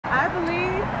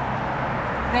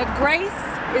That grace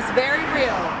is very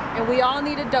real, and we all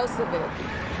need a dose of it.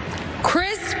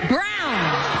 Chris Brown.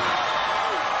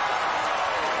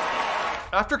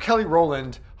 After Kelly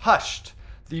Rowland hushed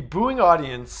the booing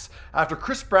audience after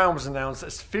Chris Brown was announced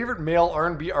as favorite male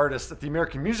R&B artist at the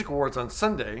American Music Awards on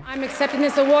Sunday. I'm accepting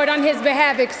this award on his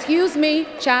behalf. Excuse me,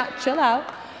 chill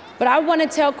out. But I want to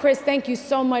tell Chris, thank you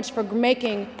so much for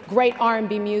making great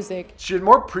R&B music. She had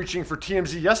more preaching for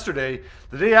TMZ yesterday,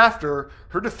 the day after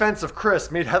her defense of Chris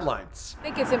made headlines. I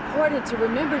think it's important to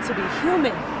remember to be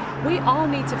human. We all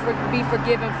need to be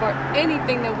forgiven for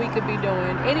anything that we could be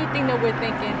doing, anything that we're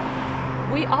thinking.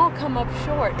 We all come up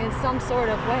short in some sort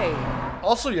of way.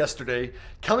 Also yesterday,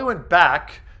 Kelly went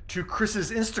back to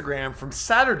Chris's Instagram from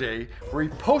Saturday, where he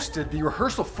posted the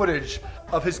rehearsal footage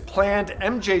of his planned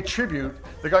MJ tribute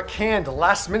that got canned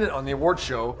last minute on the award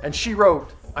show. And she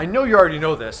wrote, "I know you already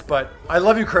know this, but I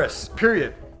love you, Chris,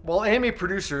 period." While AMA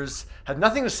producers had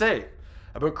nothing to say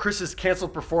about Chris's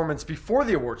canceled performance before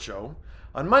the award show,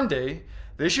 on Monday,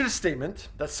 they issued a statement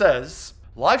that says,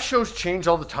 "Live shows change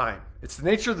all the time. It's the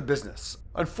nature of the business.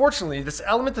 Unfortunately, this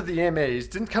element of the AMAs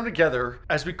didn't come together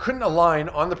as we couldn't align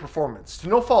on the performance, to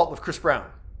no fault of Chris Brown."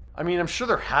 I mean, I'm sure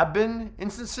there have been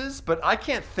instances, but I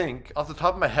can't think off the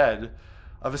top of my head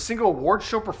of a single award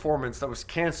show performance that was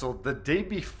canceled the day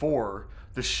before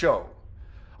the show,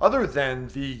 other than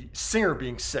the singer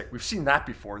being sick. We've seen that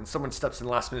before, and someone steps in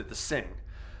last minute to sing.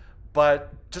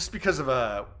 But just because of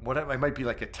what it might be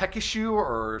like a tech issue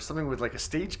or something with like a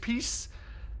stage piece,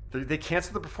 they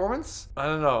canceled the performance? I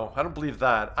don't know. I don't believe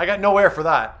that. I got no air for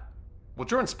that. Well,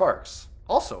 Jordin Sparks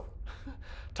also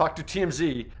talked to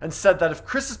TMZ and said that if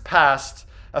Chris's past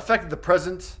affected the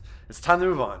present, it's time to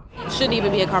move on. It shouldn't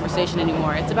even be a conversation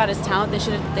anymore. It's about his talent. They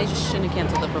just shouldn't have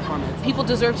canceled the performance. People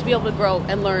deserve to be able to grow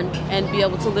and learn and be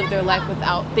able to live their life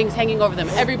without things hanging over them.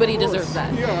 Everybody deserves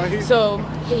that. Yeah, so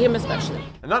him especially.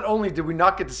 And not only did we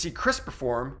not get to see Chris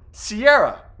perform,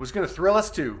 Ciara was going to thrill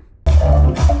us too.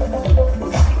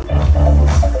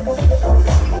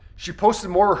 She posted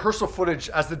more rehearsal footage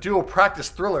as the duo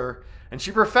practiced Thriller, and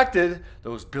she perfected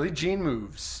those Billie Jean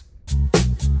moves.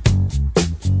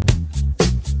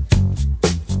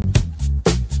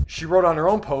 She wrote on her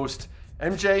own post,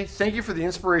 "MJ, thank you for the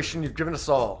inspiration you've given us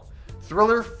all.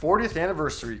 Thriller 40th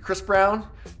anniversary. Chris Brown,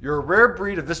 you're a rare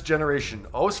breed of this generation.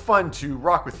 Always fun to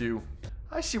rock with you."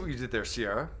 I see what you did there,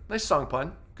 Ciara. Nice song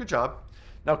pun. Good job.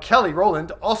 Now, Kelly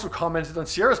Rowland also commented on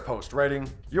Ciara's post, writing,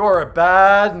 "You're a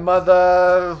bad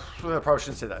mother..." I probably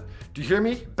shouldn't say that. "Do you hear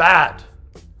me? Bad."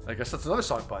 I guess that's another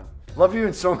song pun. "Love you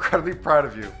and so incredibly proud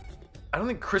of you." I don't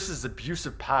think Chris's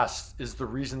abusive past is the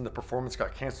reason the performance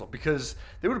got canceled, because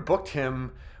they would have booked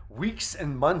him weeks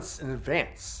and months in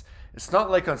advance. It's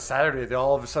not like on Saturday they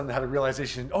all of a sudden had a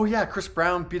realization, oh yeah, Chris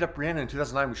Brown beat up Rihanna in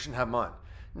 2009, we shouldn't have him on.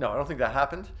 No, I don't think that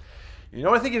happened. You know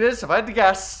what I think it is? If I had to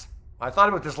guess, I thought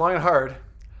about this long and hard.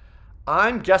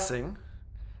 I'm guessing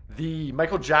the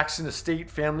Michael Jackson estate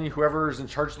family, whoever is in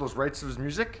charge of those rights to his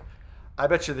music, I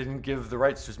bet you they didn't give the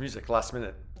rights to his music last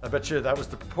minute. I bet you that was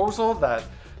the proposal, that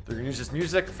they're gonna use his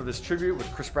music for this tribute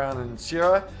with Chris Brown and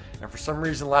Ciara, and for some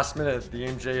reason last minute, the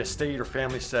MJ estate or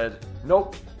family said,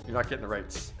 nope, you're not getting the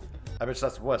rights. I bet you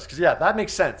that's what it was, because yeah, that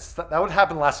makes sense. That would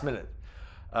happen last minute.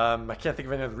 I can't think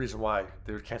of any other reason why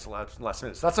they would cancel last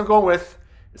minute. So that's what I'm going with.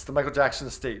 It's the Michael Jackson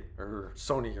estate, or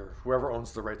Sony, or whoever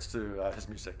owns the rights to his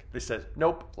music. They said,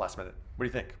 nope, last minute. What do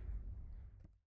you think?